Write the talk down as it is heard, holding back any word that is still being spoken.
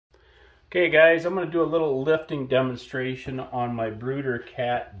Okay guys, I'm going to do a little lifting demonstration on my Bruder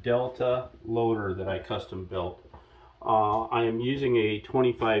Cat Delta loader that I custom built. I am using a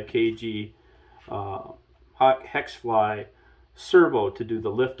 25 kg hex fly servo to do the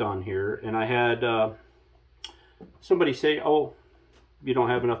lift on here, and I had somebody say, oh, you don't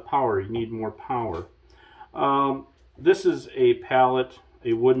have enough power, you need more power. This is a pallet,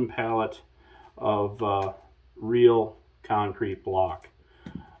 a wooden pallet of real concrete block.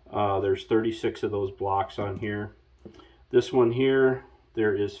 There's 36 of those blocks on here. This one here,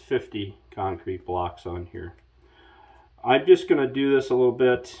 there is 50 concrete blocks on here. I'm just going to do this a little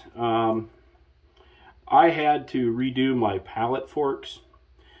bit. I had to redo my pallet forks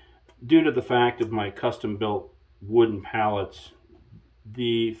due to the fact of my custom built wooden pallets.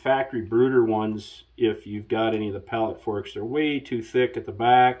 The factory Bruder ones, if you've got any of the pallet forks, they're way too thick at the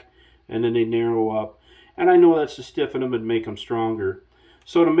back and then they narrow up. And I know that's to stiffen them and make them stronger.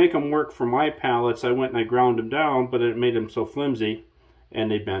 So to make them work for my pallets, I went and I ground them down, but it made them so flimsy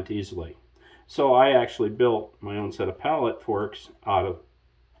and they bent easily. So I actually built my own set of pallet forks out of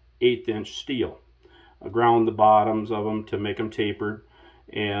 1/8 inch steel. I ground the bottoms of them to make them tapered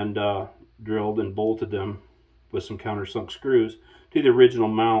and drilled and bolted them with some countersunk screws to the original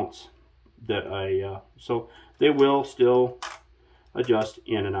mounts that so they will still adjust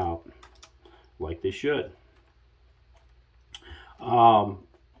in and out like they should.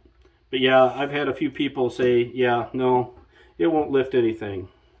 But yeah, I've had a few people say, yeah, no, it won't lift anything.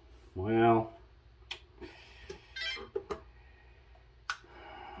 Well,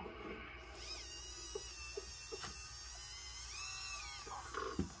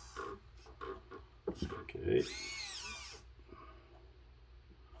 okay.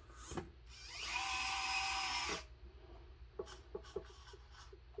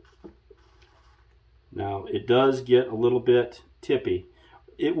 Now, it does get a little bit tippy.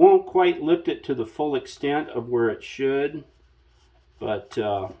 It won't quite lift it to the full extent of where it should, but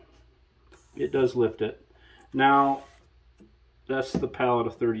it does lift it. Now, that's the pallet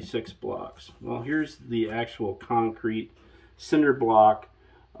of 36 blocks. Well, here's the actual concrete cinder block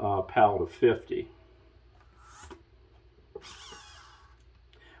pallet of 50.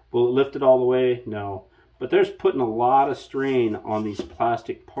 Will it lift it all the way? No. But there's putting a lot of strain on these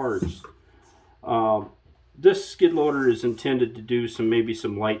plastic parts. This skid loader is intended to do maybe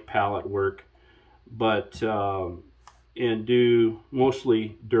some light pallet work, but and do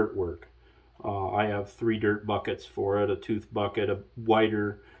mostly dirt work. I have 3 dirt buckets for it: a tooth bucket, a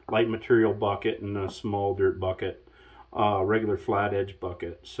wider light material bucket, and a small dirt bucket, regular flat edge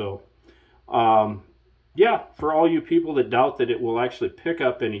bucket. So yeah, for all you people that doubt that it will actually pick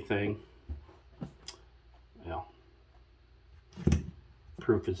up anything, well,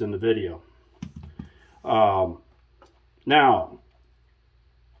 proof is in the video. Now,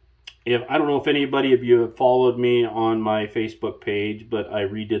 I don't know if anybody of you have followed me on my Facebook page, but I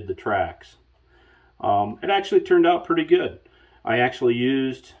redid the tracks. It actually turned out pretty good. I actually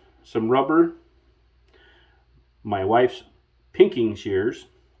used some rubber, my wife's pinking shears,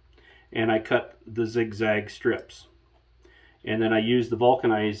 and I cut the zigzag strips. And then I used the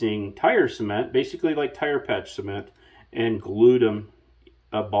vulcanizing tire cement, basically like tire patch cement, and glued them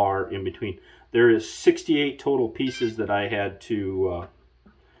a bar in between. There is 68 total pieces that I had to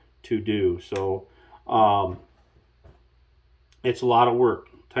do. So it's a lot of work,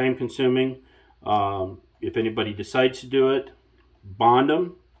 time consuming. If anybody decides to do it, bond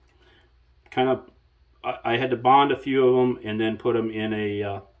them. I had to bond a few of them and then put them in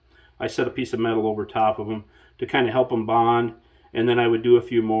I set a piece of metal over top of them to kind of help them bond. And then I would do a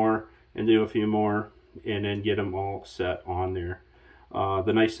few more and do a few more and then get them all set on there.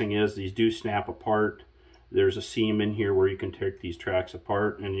 The nice thing is these do snap apart. There's a seam in here where you can take these tracks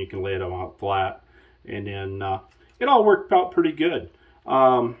apart and you can lay them out flat. And then it all worked out pretty good.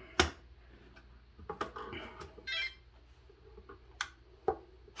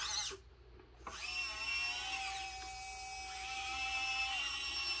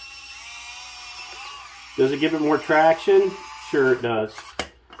 Does it give it more traction? Sure it does.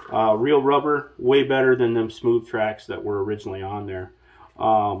 Real rubber, way better than them smooth tracks that were originally on there.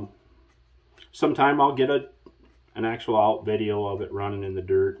 Sometime I'll get an actual out video of it running in the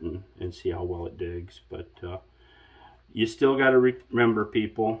dirt and see how well it digs. But you still got to remember,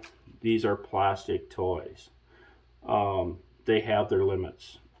 people, these are plastic toys. They have their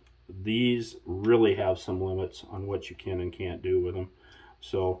limits. These really have some limits on what you can and can't do with them.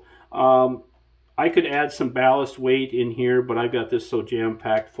 So I could add some ballast weight in here, but I've got this so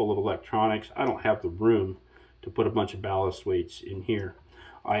jam-packed full of electronics, I don't have the room to put a bunch of ballast weights in here.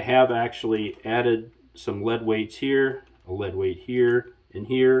 I have actually added some lead weights here, a lead weight here, and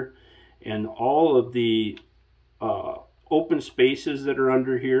here, and all of the open spaces that are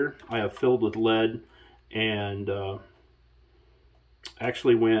under here I have filled with lead, and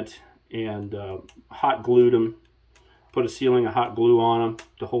actually went and hot glued them, put a sealing of hot glue on them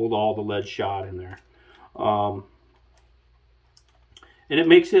to hold all the lead shot in there. And it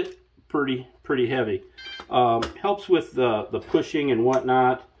makes it pretty heavy. Helps with the pushing and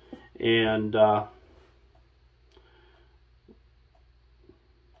whatnot, and I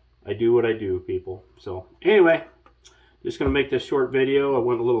do what I do, people. So anyway, just going to make this short video. I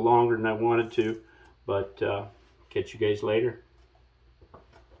went a little longer than I wanted to, but catch you guys later.